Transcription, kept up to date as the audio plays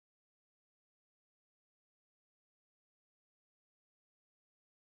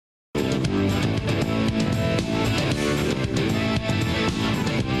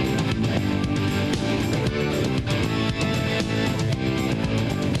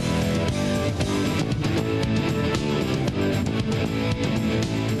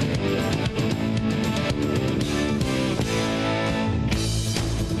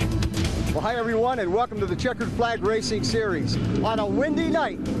everyone, and welcome to the Checkered Flag Racing Series. On a windy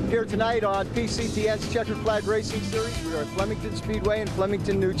night here tonight on PCTN's Checkered Flag Racing Series, we are at Flemington Speedway in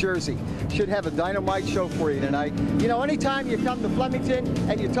Flemington, New Jersey. Should have a dynamite show for you tonight. You know, anytime you come to Flemington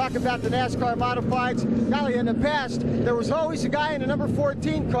and you talk about the NASCAR Modifieds, golly, in the past, there was always a guy in the number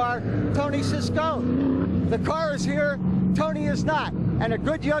 14 car, Tony Siscone. The car is here, Tony is not, and a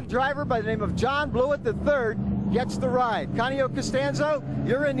good young driver by the name of John Blewett III gets the ride. Canio Costanzo,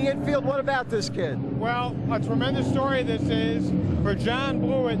 you're in the infield. What about this kid? Well, a tremendous story this is for John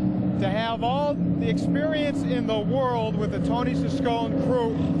Blewett to have all the experience in the world with the Tony Siscone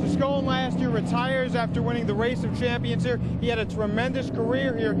crew. Siscone last year retires after winning the Race of Champions here. He had a tremendous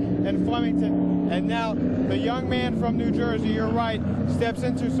career here in Flemington, and now the young man from New Jersey, you're right, steps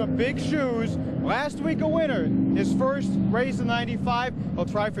into some big shoes. Last week a winner, his first race in '95. He'll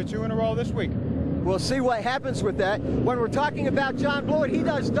try for 2 in a row this week. We'll see what happens with that. When we're talking about John Blewett, he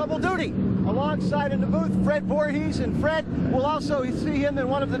does double duty. Alongside in the booth, Fred Voorhees, and Fred will also see him in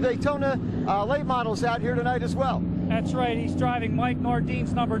one of the Daytona late models out here tonight as well. That's right. He's driving Mike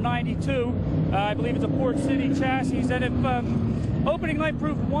Nardine's number 92. I believe it's a Port City chassis. And if opening night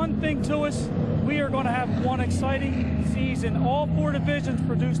proved one thing to us, we are going to have one exciting season. All 4 divisions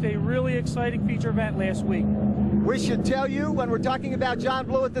produced a really exciting feature event last week. We should tell you, when we're talking about John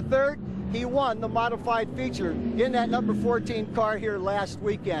Blewett III, he won the modified feature in that number 14 car here last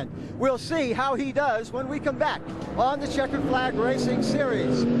weekend. We'll see how he does when we come back on the Checkered Flag Racing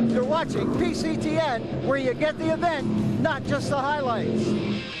Series. You're watching PCTN, where you get the event, not just the highlights.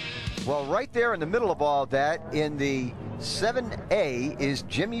 Well, right there in the middle of all that, in the 7A, is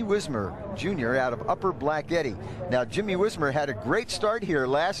Jimmy Wismer Jr. out of Upper Black Eddy. Now, Jimmy Wismer had a great start here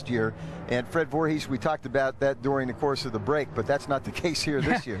last year, and Fred Voorhees, we talked about that during the course of the break, but that's not the case here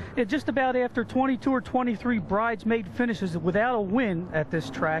this year. Just about after 22 or 23 bridesmaid finishes without a win at this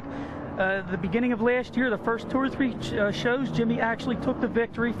track, the beginning of last year, the first 2 or 3 shows, Jimmy actually took the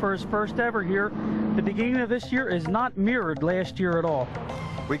victory for his first ever here. The beginning of this year is not mirrored last year at all.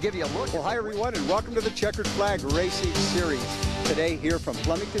 We give you a look. Well, hi everyone, and welcome to the Checkered Flag Racing Series. Today here from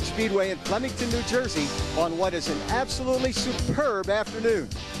Flemington Speedway in Flemington, New Jersey, on what is an absolutely superb afternoon.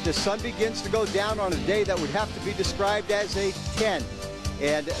 The sun begins to go down on a day that would have to be described as a 10.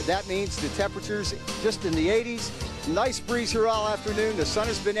 And that means the temperatures just in the 80s. Nice breeze here all afternoon. The sun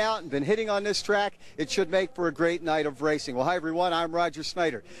has been out and been hitting on this track. It should make for a great night of racing. Well, hi everyone, I'm Roger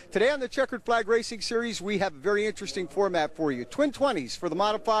Snyder. Today on the Checkered Flag Racing Series, we have a very interesting format for you. Twin 20s for the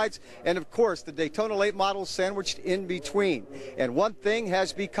modifieds, and of course the Daytona late models sandwiched in between. And one thing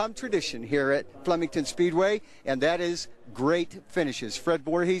has become tradition here at Flemington Speedway, and that is great finishes. Fred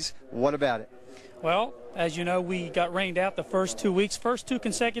Voorhees, what about it? Well, as you know, we got rained out the first 2 weeks. First 2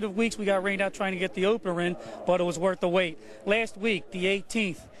 consecutive weeks we got rained out trying to get the opener in, but it was worth the wait. Last week, the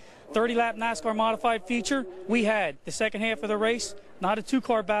 18th, 30-lap NASCAR modified feature, we had the second half of the race, not a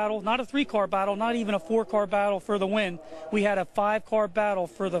 2-car battle, not a 3-car battle, not even a 4-car battle for the win. We had a 5-car battle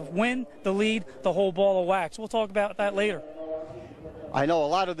for the win, the lead, the whole ball of wax. We'll talk about that later. I know a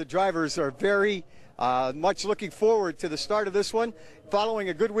lot of the drivers are very much looking forward to the start of this one. Following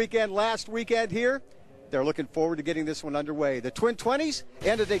a good weekend last weekend here, they're looking forward to getting this one underway. The Twin 20s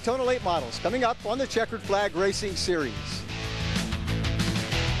and the Daytona late models coming up on the Checkered Flag Racing Series.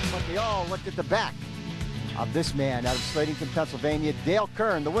 But we all looked at the back of this man out of Slatington, Pennsylvania, Dale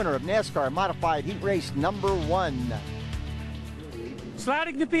Kern, the winner of NASCAR Modified Heat Race number 1.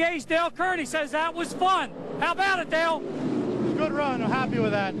 Slatington, PA's Dale Kern. He says that was fun. How about it, Dale? Good run. I'm happy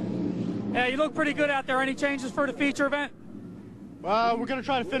with that. Yeah, you look pretty good out there. Any changes for the feature event? We're going to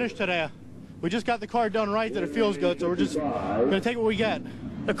try to finish today. We just got the car done right that it feels good, so we're just going to take what we get.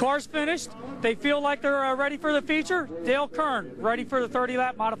 The car's finished. They feel like they're ready for the feature. Dale Kern, ready for the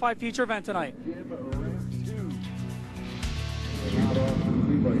 30-lap modified feature event tonight.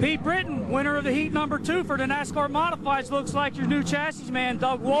 Pete Britton, winner of the heat number 2 for the NASCAR Modifieds. Looks like your new chassis man,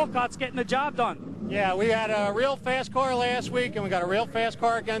 Doug Walcott's getting the job done. Yeah, we had a real fast car last week, and we got a real fast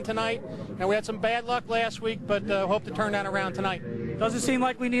car again tonight. And we had some bad luck last week, but hope to turn that around tonight. Doesn't seem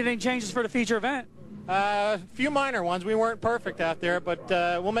like we need any changes for the feature event. A few minor ones. We weren't perfect out there, but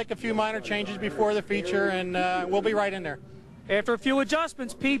we'll make a few minor changes before the feature, and we'll be right in there. After a few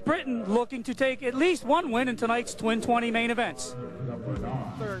adjustments, Pete Britton looking to take at least 1 win in tonight's Twin 20 main events.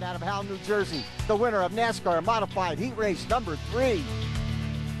 Third out of Howell, New Jersey, the winner of NASCAR Modified Heat Race number 3.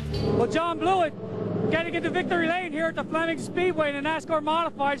 Well, John Blewett getting into victory lane here at the Flemington Speedway, and the NASCAR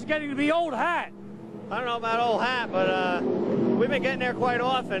Modified is getting to be old hat. I don't know about old hat, but we've been getting there quite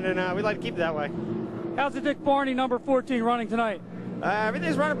often, and we'd like to keep it that way. How's the Dick Barney number 14 running tonight?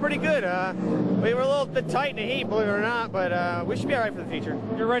 Everything's running pretty good. We were a little bit tight in the heat, believe it or not, but we should be all right for the feature.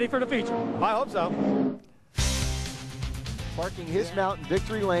 You're ready for the feature? I hope so. Parking his mountain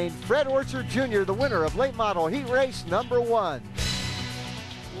victory lane, Fred Orchard Jr., the winner of late model heat race #1.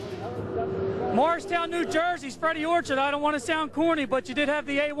 Morristown, New Jersey's Freddie Orchard. I don't want to sound corny, but you did have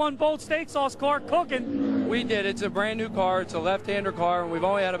the A1 Bolt steak sauce car cooking. We did. It's a brand new car. It's a left-hander car, and we've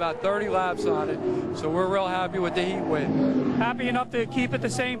only had about 30 laps on it, so we're real happy with the heat win. Happy enough to keep it the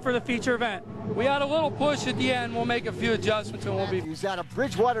same for the feature event. We had a little push at the end. We'll make a few adjustments, and we'll be... He's out of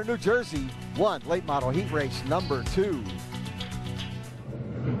Bridgewater, New Jersey, won late model heat race #2.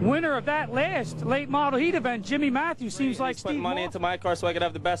 Winner of that last late model heat event, Jimmy Matthews. Seems like Steve put money Moss. into my car so I could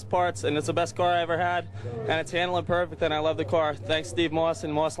have the best parts, and it's the best car I ever had, and it's handling perfect, and I love the car. Thanks, Steve Moss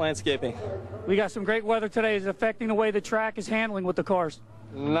and Moss Landscaping. We got some great weather today. Is it affecting the way the track is handling with the cars?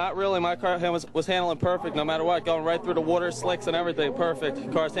 Not really. My car was handling perfect no matter what, going right through the water, slicks, and everything.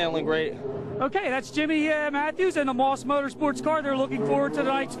 Perfect. Car's handling great. Okay, that's Jimmy Matthews and the Moss Motorsports car. They're looking forward to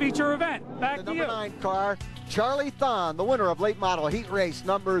tonight's feature event. Back The to you. #9 car, Charlie Thon, the winner of late model heat race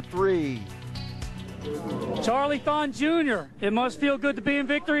 #3. Charlie Thon Jr. It must feel good to be in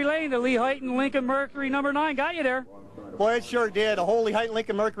victory lane. The Lee Heighton Lincoln Mercury #9 got you there. Boy, it sure did. The whole Lee Heighton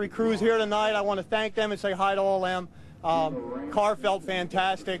Lincoln Mercury crew's here tonight. I want to thank them and say hi to all them. Car felt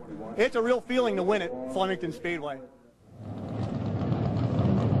fantastic. It's a real feeling to win at Flemington Speedway.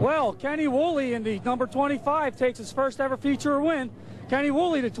 Well, Kenny Woolley in the #25 takes his first ever feature win. Kenny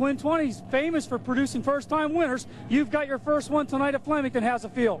Woolley, the Twin 20s, famous for producing first-time winners. You've got your first one tonight at Flemington. How's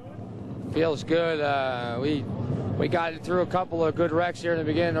it feel? Feels good. We got through a couple of good wrecks here in the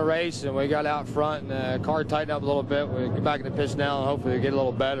beginning of the race, and we got out front, and the car tightened up a little bit. We get back in the pits now, and hopefully we get a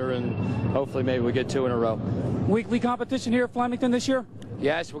little better, and hopefully maybe we get 2 in a row. Weekly competition here at Flemington this year?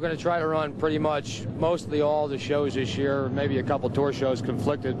 Yes, we're going to try to run pretty much mostly all the shows this year. Maybe a couple tour shows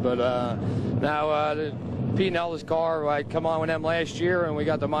conflicted, but now Pete and Ella's car, I come on with them last year, and we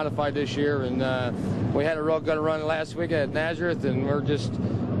got them modified this year, and we had a real good run last week at Nazareth, and we're just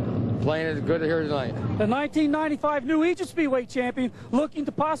playing it good here tonight. The 1995 New Egypt Speedway champion looking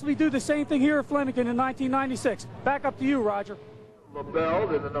to possibly do the same thing here at Flemington in 1996. Back up to you, Roger.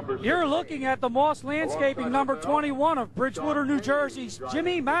 You're looking at the Moss Landscaping #21 of Bridgewater, New Jersey's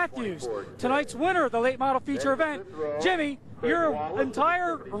Jimmy Matthews, tonight's winner of the late model feature event. Jimmy, your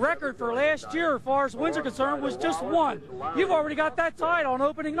entire record for last year as far as wins are concerned was just 1. You've already got that tied on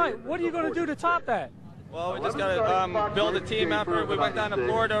opening night. What are you going to do to top that? Well, we just got to build a team effort. We went down to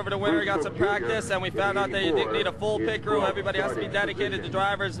Florida over the winter, got some practice, and we found out that you didn't need a full pit crew. Everybody has to be dedicated to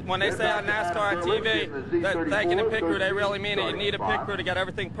drivers. When they say on NASCAR on TV that thanking the pit crew, they really mean it. You need a pit crew to get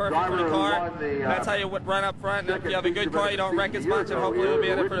everything perfect for the car. That's how you run up front. And if you have a good car, you don't wreck as much, and hopefully we'll be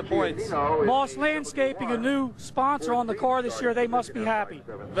in it for the points. Moss Landscaping, a new sponsor on the car this year. They must be happy.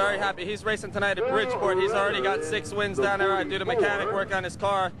 Very happy. He's racing tonight at Bridgeport. He's already got 6 wins down there. I do the mechanic work on his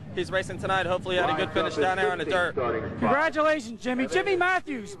car. He's racing tonight. Hopefully he had a good finish down there on the dirt. Congratulations, Jimmy. Jimmy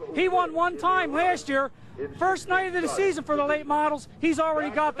Matthews, he won 1 time last year. First night of the season for the late models. He's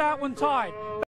already got that one tied.